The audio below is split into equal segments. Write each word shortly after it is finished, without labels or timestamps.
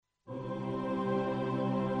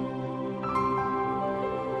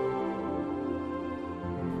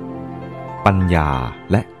ปัญญา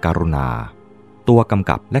และกรุณาตัวกำ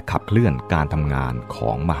กับและขับเคลื่อนการทำงานข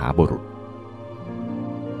องมหาบุรุษ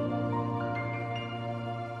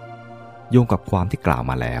โยงกับความที่กล่าว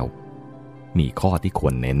มาแล้วมีข้อที่คว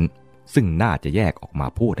รเน้นซึ่งน่าจะแยกออกมา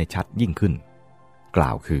พูดให้ชัดยิ่งขึ้นกล่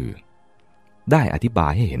าวคือได้อธิบา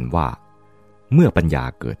ยให้เห็นว่าเมื่อปัญญา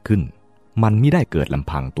เกิดขึ้นมันไม่ได้เกิดลำ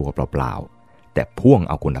พังตัวเปล่าๆแต่พ่วงเ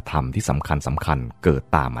อาคุณธรรมที่สำคัญเกิด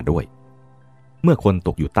ตามมาด้วยเมื่อคนต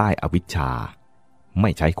กอยู่ใต้อวิชชาไม่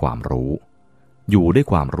ใช้ความรู้อยู่ด้วย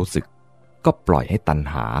ความรู้สึกก็ปล่อยให้ตัณ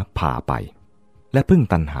หาพาไปและพึ่ง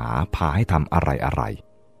ตัณหาพาให้ทำอะไร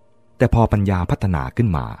แต่พอปัญญาพัฒนาขึ้น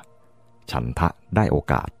มาฉันทะได้โอ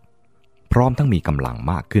กาสพร้อมทั้งมีกำลัง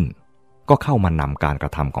มากขึ้นก็เข้ามานำการกร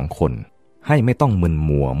ะทำของคนให้ไม่ต้องมึน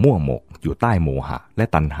มัวมั่วหมกอยู่ใต้โมหะและ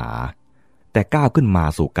ตัณหาแต่ก้าวขึ้นมา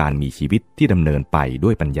สู่การมีชีวิตที่ดำเนินไปด้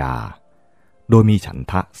วยปัญญาโดยมีฉัน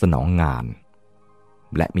ทะสนองงาน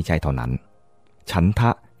และมิใช่เท่านั้นฉันท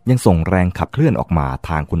ะยังส่งแรงขับเคลื่อนออกมาท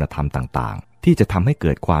างคุณธรรมต่างๆที่จะทำให้เ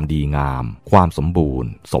กิดความดีงามความสมบูรณ์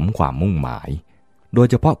สมความมุ่งหมายโดย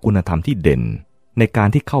เฉพาะคุณธรรมที่เด่นในการ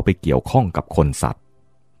ที่เข้าไปเกี่ยวข้องกับคนสัตว์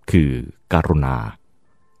คือกรุณา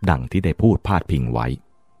ดังที่ได้พูดพาดพิงไว้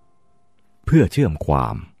เพื่อเชื่อมควา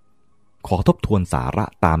มขอทบทวนสาระ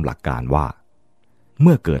ตามหลักการว่าเ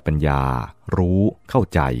มื่อเกิดปัญญารู้เข้า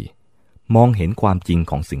ใจมองเห็นความจริง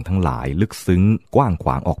ของสิ่งทั้งหลายลึกซึ้งกว้างขว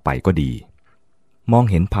างออกไปก็ดีมอง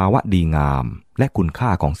เห็นภาวะดีงามและคุณค่า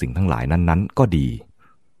ของสิ่งทั้งหลายนั้นๆก็ดี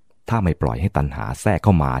ถ้าไม่ปล่อยให้ตัณหาแทรกเข้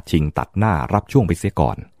ามาชิงตัดหน้ารับช่วงไปเสียก่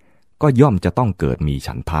อนก็ย่อมจะต้องเกิดมี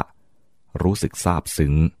ฉันทะรู้สึกซาบ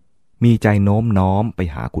ซึ้งมีใจโน้มน้อมไป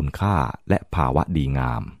หาคุณค่าและภาวะดีง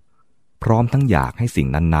ามพร้อมทั้งอยากให้สิ่ง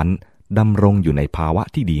นั้นๆดำรงอยู่ในภาวะ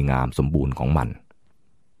ที่ดีงามสมบูรณ์ของมัน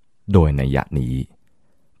โดยนัยนี้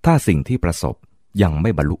ถ้าสิ่งที่ประสบยังไม่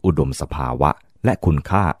บรรลุอุดมสภาวะและคุณ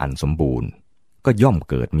ค่าอันสมบูรณ์ก็ย่อม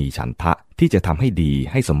เกิดมีฉันทะที่จะทำให้ดี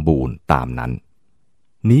ให้สมบูรณ์ตามนั้น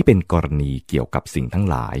นี้เป็นกรณีเกี่ยวกับสิ่งทั้ง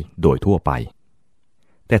หลายโดยทั่วไป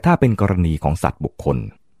แต่ถ้าเป็นกรณีของสัตว์บุคคล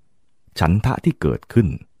ฉันทะที่เกิดขึ้น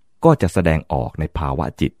ก็จะแสดงออกในภาวะ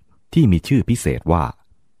จิตที่มีชื่อพิเศษว่า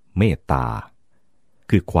เมตตา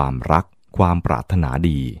คือความรักความปรารถนา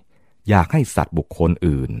ดีอยากให้สัตว์บุคคล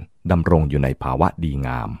อื่นดำรงอยู่ในภาวะดีง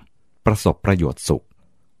ามประสบประโยชน์สุข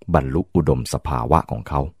บรรลุอุดมสภาวะของ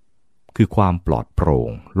เขาคือความปลอดโปร่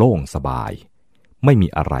งโล่งสบายไม่มี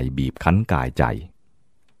อะไรบีบคั้นกายใจ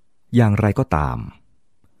อย่างไรก็ตาม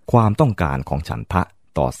ความต้องการของฉันทะ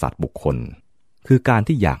ต่อสัตว์บุคคลคือการ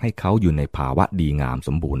ที่อยากให้เขาอยู่ในภาวะดีงามส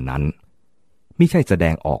มบูรณ์นั้นไม่ใช่แสด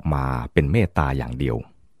งออกมาเป็นเมตตาอย่างเดียว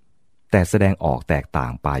แต่แสดงออกแตกต่า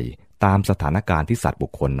งไปตามสถานการณ์ที่สัตว์บุ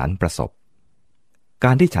คคลนั้นประสบก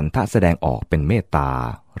ารที่ฉันทะแสดงออกเป็นเมตตา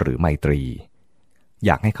หรือไมตรีอ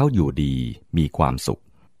ยากให้เขาอยู่ดีมีความสุข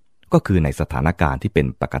ก็คือในสถานการณ์ที่เป็น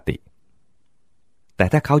ปกติแต่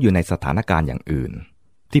ถ้าเขาอยู่ในสถานการณ์อย่างอื่น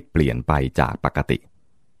ที่เปลี่ยนไปจากปกติ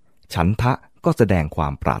ฉันทะก็แสดงควา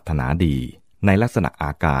มปรารถนาดีในลักษณะอ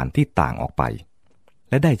าการที่ต่างออกไป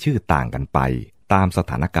และได้ชื่อต่างกันไปตามส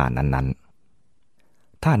ถานการณ์นั้น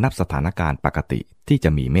ๆถ้านับสถานการณ์ปกติที่จะ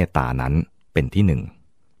มีเมตตานั้นเป็นที่หนึ่ง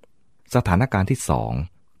สถานการณ์ที่สอง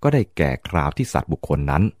ก็ได้แก่คราวที่สัตว์บุคคล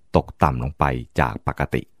นั้นตกต่ำลงไปจากปก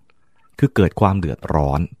ติคือเกิดความเดือดร้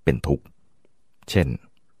อนเป็นทุกข์เช่น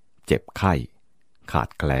เจ็บไข้ขาด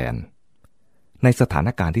แคลนในสถาน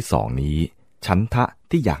การณ์ที่สองนี้ฉันทะ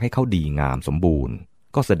ที่อยากให้เขาดีงามสมบูรณ์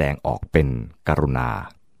ก็แสดงออกเป็นกรุณา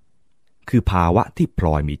คือภาวะที่พล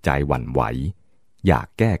อยมีใจหวั่นไหวอยาก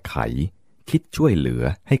แก้ไขคิดช่วยเหลือ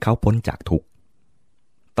ให้เขาพ้นจากทุกข์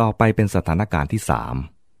ต่อไปเป็นสถานการณ์ที่สาม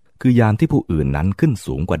คือยามที่ผู้อื่นนั้นขึ้น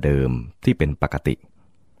สูงกว่าเดิมที่เป็นปกติ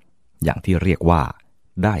อย่างที่เรียกว่า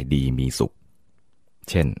ได้ดีมีสุข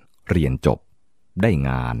เช่นเรียนจบได้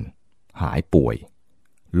งานหายป่วย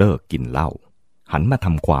เลิกกินเหล้าหันมาท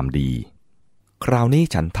ำความดีคราวนี้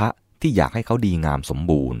ฉันทะที่อยากให้เขาดีงามสม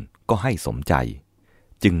บูรณ์ก็ให้สมใจ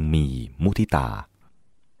จึงมีมุทิตา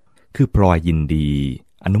คือพลอยยินดี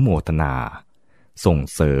อนุโมทนาส่ง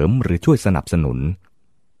เสริมหรือช่วยสนับสนุน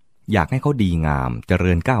อยากให้เขาดีงามเจ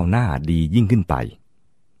ริญก้าวหน้าดียิ่งขึ้นไป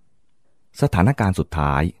สถานการณ์สุด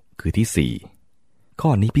ท้ายคือที่สี่ข้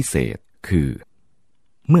อนี้พิเศษคือ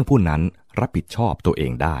เมื่อผู้นั้นรับผิดชอบตัวเอ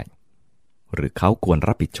งได้หรือเขาควร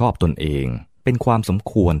รับผิดชอบตนเองเป็นความสม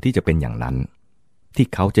ควรที่จะเป็นอย่างนั้นที่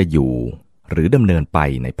เขาจะอยู่หรือดำเนินไป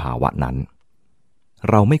ในภาวะนั้น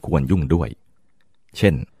เราไม่ควรยุ่งด้วยเช่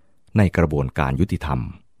นในกระบวนการยุติธรรม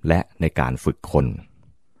และในการฝึกคน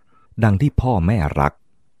ดังที่พ่อแม่รัก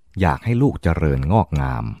อยากให้ลูกเจริญงอกง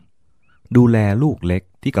ามดูแลลูกเล็ก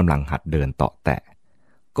ที่กำลังหัดเดินเตาะแตะ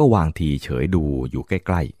ก็วางทีเฉยดูอยู่ใ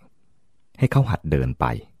กล้ๆให้เขาหัดเดินไป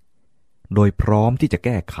โดยพร้อมที่จะแ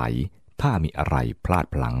ก้ไขถ้ามีอะไรพลาด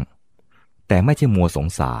พลั้งแต่ไม่ใช่มัวสง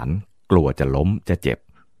สารกลัวจะล้มจะเจ็บ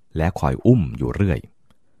และคอยอุ้มอยู่เรื่อย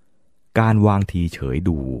การวางทีเฉย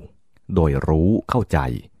ดูโดยรู้เข้าใจ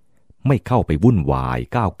ไม่เข้าไปวุ่นวาย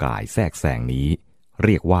ก้าวก่ายแทรกแซงนี้เ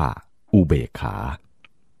รียกว่าอุเบกขา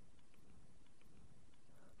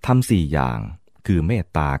ทำสี่อย่างคือเมต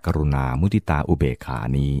ตากรุณามุทิตาอุเบกขา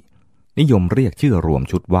นี้นิยมเรียกชื่อรวม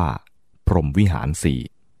ชุดว่าพรหมวิหารสี่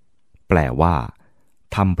แปลว่า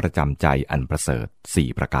ทำประจำใจอันประเสริฐสี่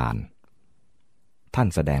ประการท่าน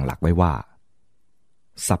แสดงหลักไว้ว่า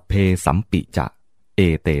สัพเพสัมปิจะเอ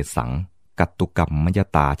เตสังกัตตุกัมมย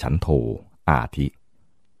ตาฉันโทอาทิ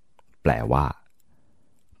แปลว่า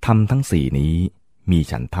ทำทั้งสี่นี้มี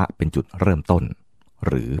ฉันทะเป็นจุดเริ่มต้น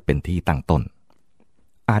หรือเป็นที่ตั้งต้น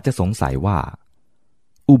อาจจะสงสัยว่า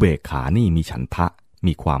อุเบกขานี่มีฉันทะ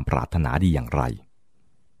มีความปรารถนาดีอย่างไร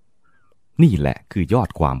นี่แหละคือยอด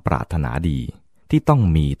ความปรารถนาดีที่ต้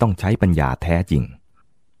องใช้ปัญญาแท้จริง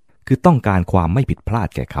คือต้องการความไม่ผิดพลาด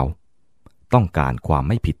แก่เขาต้องการความ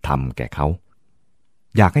ไม่ผิดธรรมแก่เขา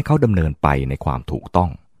อยากให้เขาดำเนินไปในความถูกต้อง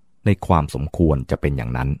ในความสมควรจะเป็นอย่า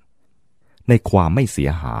งนั้นในความไม่เสีย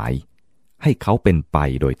หายให้เขาเป็นไป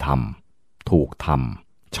โดยธรรมถูกธรรม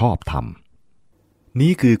ชอบธรรม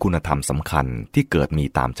นี้คือคุณธรรมสำคัญที่เกิดมี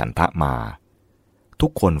ตามฉันทะมาทุ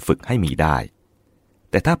กคนฝึกให้มีได้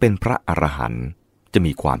แต่ถ้าเป็นพระอรหันต์จะ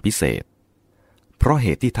มีความพิเศษเพราะเห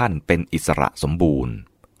ตุที่ท่านเป็นอิสระสมบูรณ์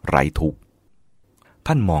ไร้ทุกข์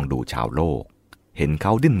ท่านมองดูชาวโลกเห็นเข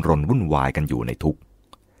าดิ้นรนวุ่นวายกันอยู่ในทุกข์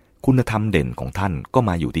คุณธรรมเด่นของท่านก็ม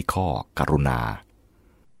าอยู่ที่ข้อกรุณา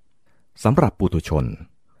สำหรับปุถุชน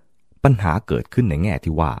ปัญหาเกิดขึ้นในแง่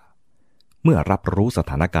ที่ว่าเมื่อรับรู้ส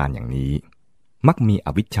ถานการณ์อย่างนี้มักมีอ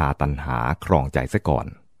วิชชาตัณหาครองใจซะก่อน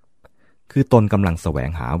คือตนกำลังแสวง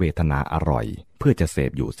หาเวทนาอร่อยเพื่อจะเส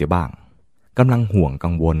พอยู่เสียบ้างกำลังห่วงกั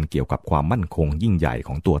งวลเกี่ยวกับความมั่นคงยิ่งใหญ่ข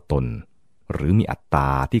องตัวตนหรือมีอัตตา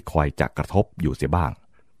ที่คอยจะกระทบอยู่เสียบ้าง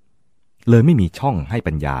เลยไม่มีช่องให้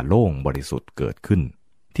ปัญญาโล่งบริสุทธิ์เกิดขึ้น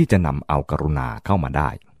ที่จะนำเอากรุณาเข้ามาได้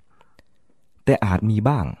แต่อาจมี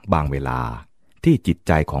บ้างบางเวลาที่จิตใ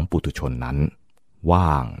จของปุถุชนนั้นว่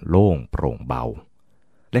างโล่งโปร่งเบา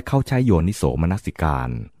และเขาใช้โยนิโสมนสิการ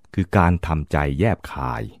คือการทำใจแยบค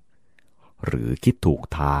ายหรือคิดถูก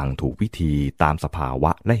ทางถูกวิธีตามสภาว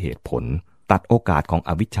ะและเหตุผลตัดโอกาสของ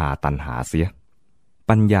อวิชชาตัณหาเสีย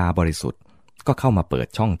ปัญญาบริสุทธิ์ก็เข้ามาเปิด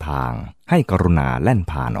ช่องทางให้กรุณาแล่น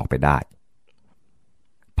ผ่านออกไปได้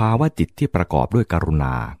ภาวะจิตที่ประกอบด้วยกรุณ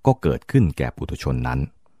าก็เกิดขึ้นแก่ปุถุชนนั้น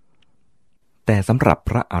แต่สำหรับ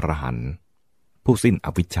พระอรหันต์ผู้สิ้นอ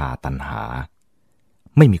วิชชาตัณหา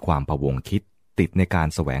ไม่มีความพะวงคิดติดในการ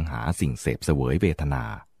แสวงหาสิ่งเสพเสวยเวทนา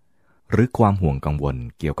หรือความห่วงกังวล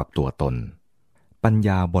เกี่ยวกับตัวตนปัญญ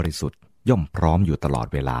าบริสุทธิ์ย่อมพร้อมอยู่ตลอด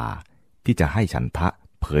เวลาที่จะให้ฉันทะ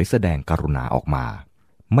เผยแสดงกรุณาออกมา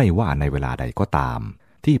ไม่ว่าในเวลาใดก็ตาม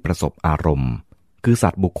ที่ประสบอารมณ์คือสั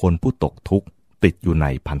ตว์บุคคลผู้ตกทุกข์ติดอยู่ใน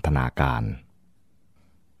พันธนาการ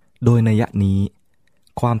โดยนัยนี้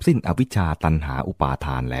ความสิ้นอวิชชาตัณหาอุปาท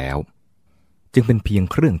านแล้วจึงเป็นเพียง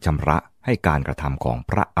เครื่องชำระให้การกระทำของ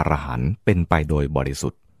พระอรหันต์เป็นไปโดยบริสุ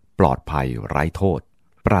ทธิ์ปลอดภัยไร้โทษ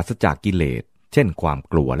ปราศจากกิเลสเช่นความ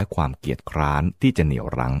กลัวและความเกียจคร้านที่จะเหนี่ยว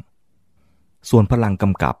รั้งส่วนพลังก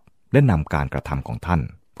ำกับและนำการกระทำของท่าน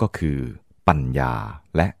ก็คือปัญญา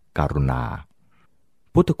และกรุณา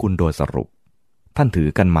พุทธคุณโดยสรุปท่านถือ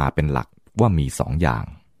กันมาเป็นหลักว่ามีสองอย่าง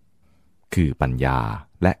คือปัญญา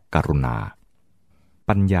และกรุณา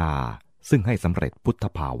ปัญญาซึ่งให้สำเร็จพุทธ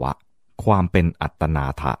ภาวะความเป็นอัตตนา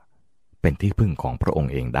ถะเป็นที่พึ่งของพระอง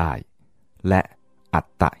ค์เองได้และอัต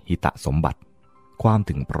ตหิตสมบัติความ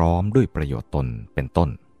ถึงพร้อมด้วยประโยชน์ตนเป็นต้น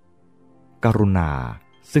กรุณา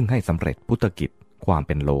ซึ่งให้สำเร็จพุทธกิจความเ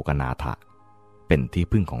ป็นโลกนาถะเป็นที่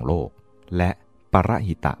พึ่งของโลกและปร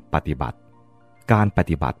หิตปฏิบัติการป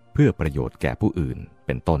ฏิบัติเพื่อประโยชน์แก่ผู้อื่นเ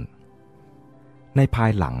ป็นต้นในภา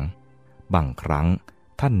ยหลังบางครั้ง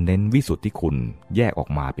ท่านเน้นวิสุทธิคุณแยกออก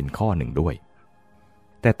มาเป็นข้อหนึ่งด้วย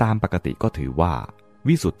แต่ตามปกติก็ถือว่า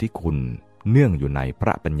วิสุทธิคุณเนื่องอยู่ในพร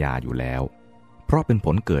ะปัญญาอยู่แล้วเพราะเป็นผ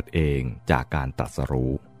ลเกิดเองจากการตรัส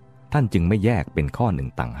รู้ท่านจึงไม่แยกเป็นข้อหนึ่ง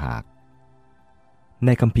ต่างหากใน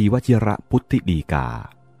คัมภีร์วชิระพุทธิดีกา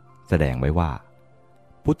แสดงไว้ว่า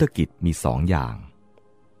พุทธกิจมีสองอย่าง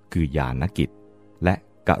คือญาณกิจและ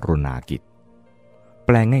กรุณากิจแป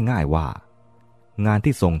ลง่ายๆว่างาน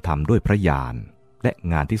ที่ทรงทำด้วยพระญาณและ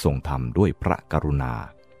งานที่ทรงทำด้วยพระกรุณา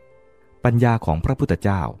ปัญญาของพระพุทธเ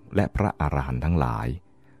จ้าและพระอรหันต์ทั้งหลาย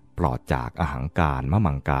ปลอดจากอหังการม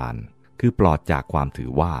มังการคือปลอดจากความถื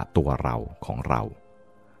อว่าตัวเราของเรา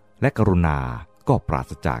และกรุณาก็ปรา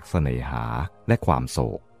ศจากเสน่หาและความโศ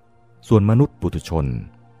กส่วนมนุษย์ปุถุชน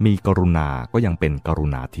มีกรุณาก็ยังเป็นกรุ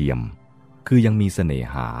ณาเทียม คือยังมีเสน่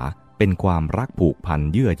หาเป็นความรักผูกพัน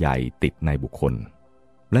เยื่อใยติดในบุคคล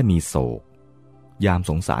และมีโศกยาม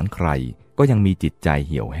สงสารใครก็ยังมีจิตใจเ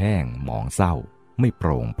หี่ยวแห้งหมองเศร้าไม่โป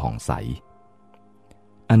ร่งผ่องใส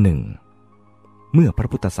อันหนึ่งเมื่อพระ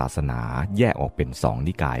พุทธศาสนาแยกออกเป็นสอง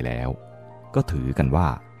นิกายแล้วก็ถือกันว่า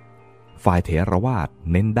ฝ่ายเถรวาท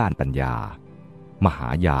เน้นด้านปัญญามหา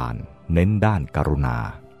ยานเน้นด้านกรุณา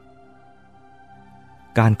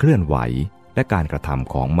การเคลื่อนไหวและการกระท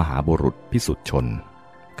ำของมหาบุรุษพิสุทธิชน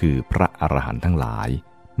คือพระอรหันต์ทั้งหลาย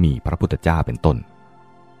มีพระพุทธเจ้าเป็นต้น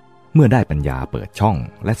เมื่อได้ปัญญาเปิดช่อง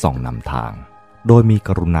และส่องนำทางโดยมีก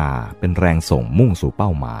รุณาเป็นแรงส่งมุ่งสู่เป้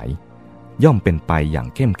าหมายย่อมเป็นไปอย่าง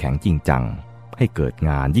เข้มแข็งจริงจังให้เกิด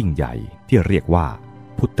งานยิ่งใหญ่ที่เรียกว่า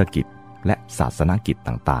พุทธกิจและศาสนกิจ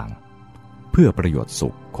ต่างๆเพื่อประโยชน์สุ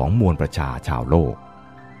ขของมวลประชาชาวโลก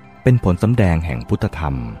เป็นผลสำแดงแห่งพุทธธรร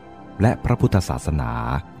มและพระพุทธศาสนา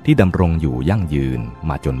ที่ดำรงอยู่ยั่งยืน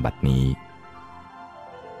มาจนบัดนี้